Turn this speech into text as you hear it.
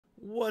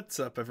What's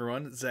up,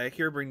 everyone? Zach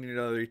here, bringing you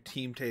another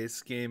Team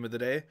Taste game of the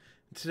day.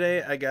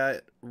 Today, I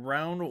got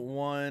round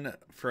one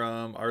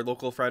from our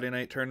local Friday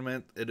night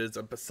tournament. It is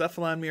a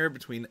Blacephalon mirror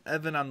between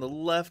Evan on the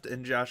left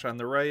and Josh on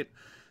the right.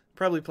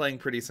 Probably playing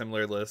pretty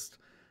similar list.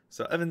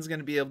 So Evan's going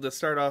to be able to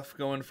start off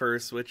going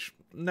first, which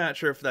I'm not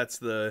sure if that's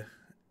the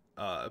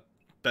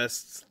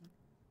best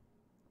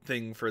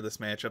thing for this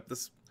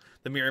matchup.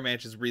 The mirror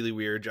match is really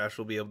weird. Josh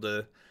will be able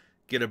to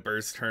get a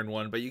burst turn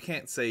one, but you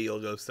can't say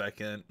you'll go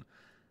second,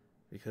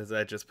 because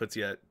that just puts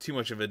you at too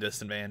much of a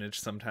disadvantage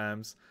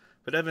sometimes.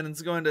 But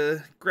Evan's going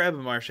to grab a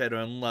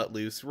Marshadow and let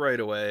loose right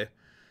away,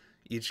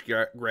 each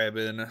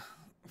grabbing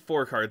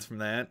 4 cards from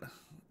that.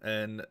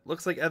 And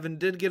looks like Evan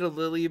did get a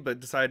Lily, but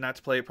decided not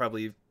to play it.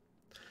 Probably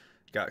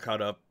got caught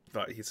up,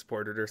 thought he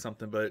supported or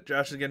something. But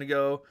Josh is going to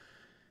go,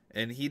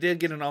 and he did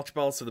get an Ultra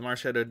Ball, so the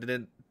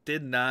Marshadow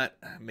did not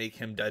make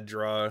him dead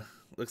draw.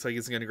 Looks like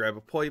he's going to grab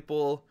a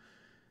Poiple,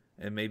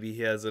 and maybe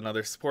he has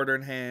another supporter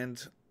in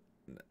hand.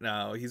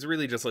 No, he's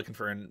really just looking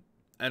for an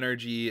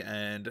energy,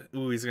 and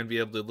he's going to be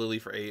able to Lily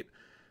for 8.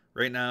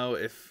 Right now,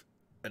 if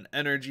an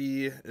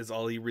energy is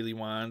all he really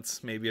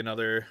wants, maybe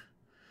another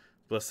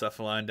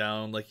Blacephalon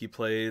down like he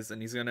plays,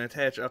 and he's going to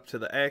attach up to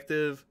the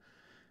active,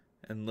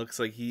 and looks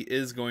like he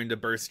is going to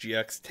burst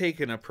GX,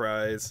 taking a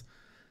prize,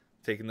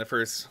 taking the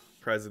first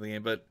prize of the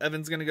game. But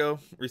Evan's going to go,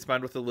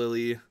 respond with a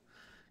Lily,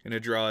 going to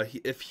draw.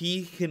 If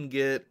he can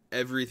get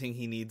everything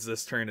he needs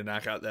this turn to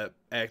knock out that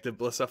active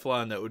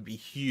Blacephalon, that would be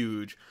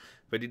huge.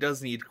 But he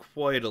does need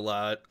quite a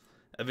lot.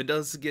 Evan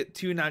does get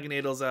 2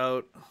 Naganadels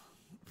out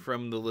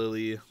from the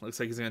Lily.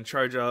 Looks like he's going to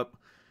charge up.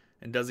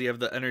 And does he have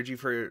the energy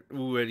for...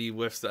 Ooh, and he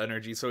whiffs the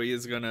energy. So he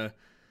is going to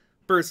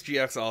burst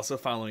GX also,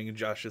 following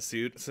Josh's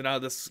suit. So now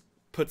this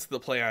puts the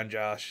play on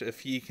Josh.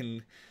 If he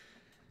can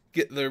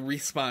get the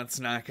response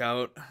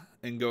knockout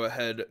and go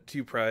ahead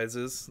 2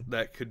 prizes,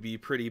 that could be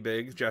pretty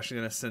big. Josh is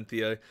going to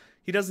Cynthia.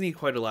 He does need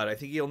quite a lot. I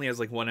think he only has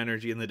like 1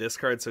 energy in the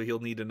discard, so he'll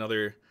need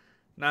another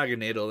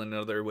Naganadel,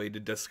 another way to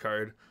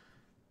discard.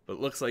 But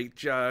looks like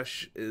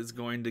Josh is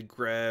going to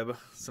grab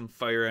some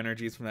fire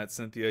energies from that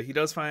Cynthia. He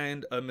does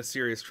find a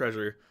mysterious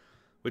treasure,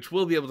 which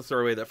will be able to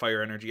throw away that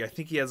fire energy. I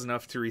think he has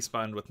enough to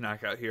respond with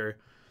knockout here.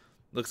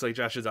 Looks like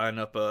Josh is eyeing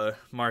up a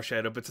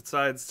Marshadow, but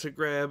decides to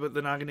grab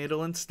the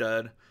Naganadel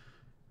instead.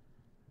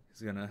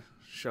 He's going to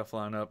shuffle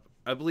on up.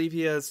 I believe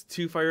he has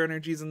 2 fire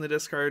energies in the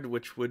discard,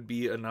 which would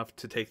be enough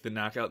to take the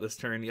knockout this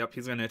turn. Yep,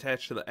 he's going to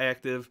attach to the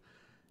active.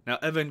 Now,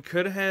 Evan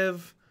could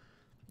have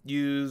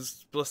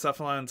used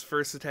Blacephalon's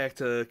first attack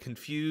to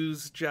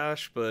confuse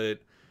Josh, but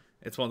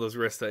it's one of those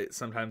risks that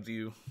sometimes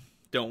you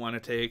don't want to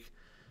take.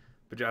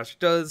 But Josh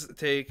does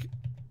take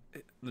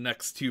the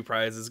next 2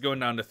 prizes, going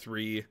down to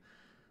 3.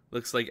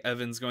 Looks like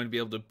Evan's going to be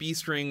able to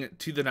B-String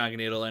to the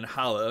Naganadel and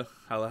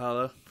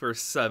Hala for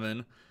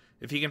 7.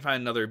 If he can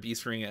find another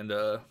B-String and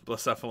a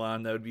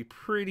Blacephalon, that would be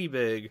pretty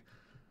big.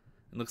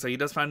 It looks like he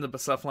does find the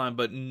Blacephalon,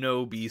 but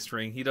no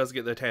B-String. He does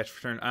get the attached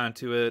return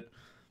onto it,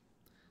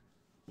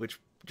 which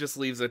just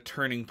leaves a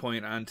turning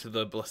point onto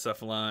the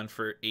Blacephalon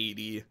for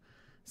 80,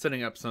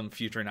 setting up some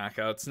future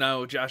knockouts.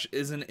 Now, Josh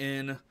isn't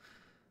in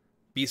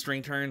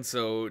B-String turn,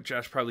 so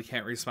Josh probably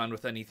can't respond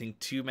with anything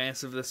too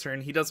massive this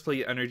turn. He does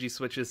play energy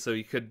switches, so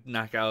he could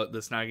knock out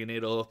this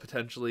Naganadel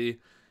potentially,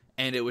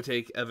 and it would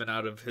take Evan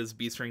out of his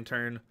B-String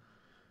turn.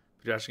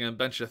 Josh is going to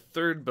bench a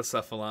 3rd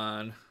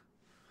Blacephalon.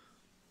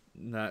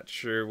 Not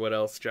sure what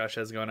else Josh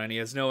has going on. He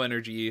has no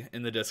energy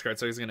in the discard,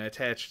 so he's going to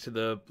attach to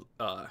the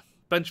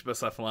bench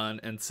Blacephalon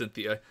and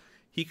Cynthia.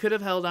 He could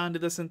have held on to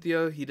the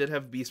Cynthia. He did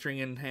have B-String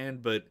in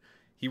hand, but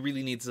he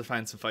really needs to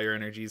find some fire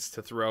energies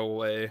to throw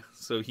away,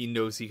 so he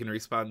knows he can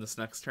respond this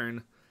next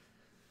turn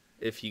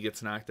if he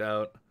gets knocked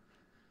out.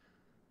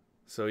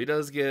 So he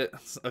does get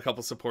a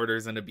couple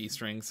supporters and a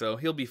B-String, so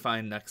he'll be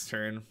fine next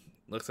turn.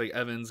 Looks like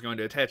Evan's going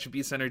to attach a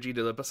Beast Energy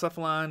to the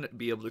Blacephalon,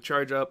 be able to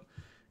charge up,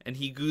 and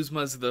he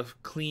Guzmas the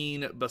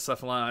clean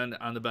Blacephalon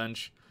on the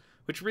bench,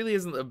 which really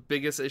isn't the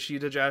biggest issue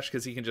to Josh,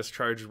 because he can just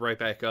charge right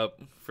back up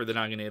for the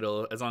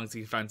Naganadel as long as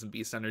he can find some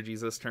Beast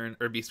Energies this turn,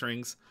 or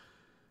B-Strings.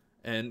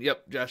 And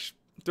yep, Josh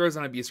throws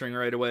on a B-String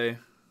right away,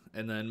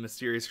 and then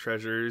Mysterious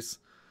Treasures,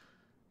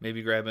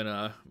 maybe grabbing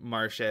a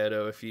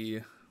Marshadow if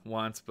he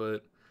wants,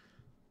 but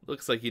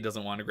looks like he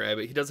doesn't want to grab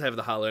it. He does have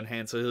the Hollow in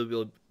hand, so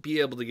he'll be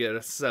able to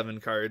get 7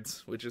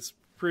 cards, which is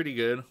pretty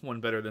good. 1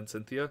 better than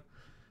Cynthia.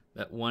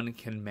 That 1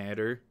 can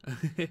matter.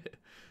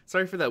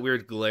 Sorry for that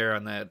weird glare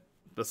on that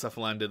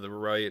Blacephalon to the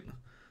right.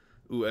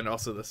 Ooh, and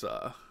also this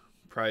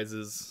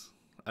prizes.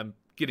 I'm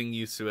getting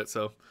used to it,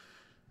 so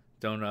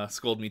don't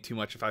scold me too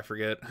much if I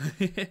forget.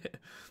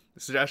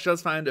 So Josh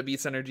does find a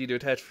Beast Energy to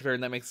attach for turn.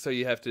 That makes it so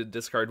you have to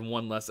discard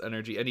 1 less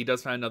energy. And he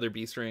does find another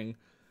B-String,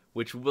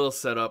 which will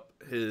set up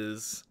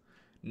his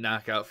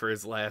knockout for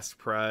his last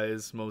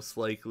prize, most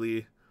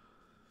likely.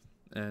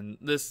 And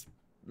this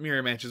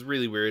mirror match is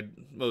really weird.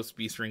 Most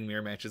B-String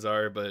mirror matches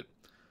are, but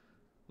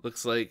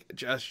looks like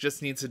Josh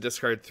just needs to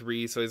discard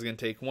 3, so he's going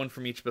to take 1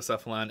 from each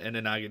Blacephalon and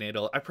a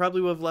Naganadel. I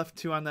probably would have left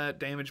 2 on that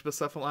damaged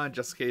Blacephalon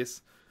just in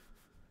case,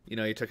 you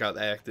know, he took out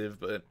the active,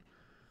 but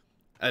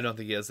I don't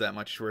think he has that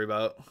much to worry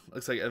about.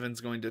 Looks like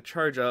Evan's going to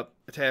charge up,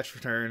 attach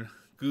return,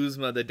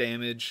 Guzma the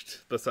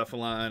damaged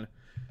Blacephalon,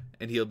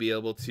 and he'll be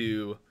able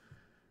to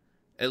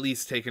at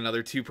least take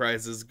another 2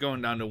 prizes,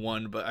 going down to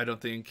 1, but I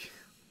don't think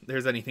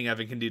there's anything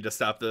Evan can do to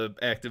stop the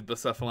active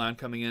Blacephalon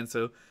coming in,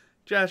 so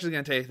Josh is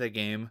going to take that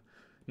game.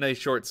 Nice,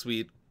 short,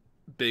 sweet,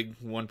 big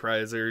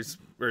 1-prizers,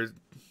 or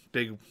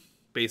big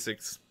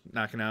basics,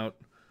 knocking out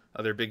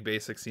other big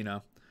basics, you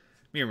know.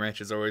 Mirror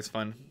match is always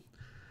fun.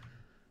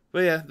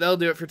 But yeah, that'll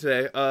do it for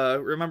today.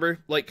 Remember,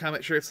 like,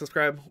 comment, share,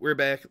 subscribe. We're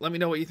back. Let me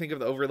know what you think of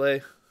the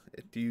overlay.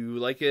 Do you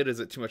like it? Is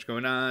it too much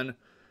going on?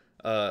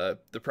 The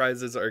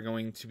prizes are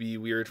going to be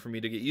weird for me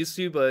to get used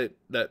to, but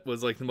that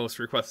was like the most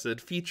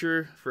requested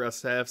feature for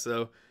us to have,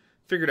 so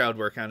figured I would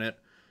work on it.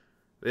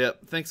 But yeah,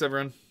 thanks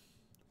everyone.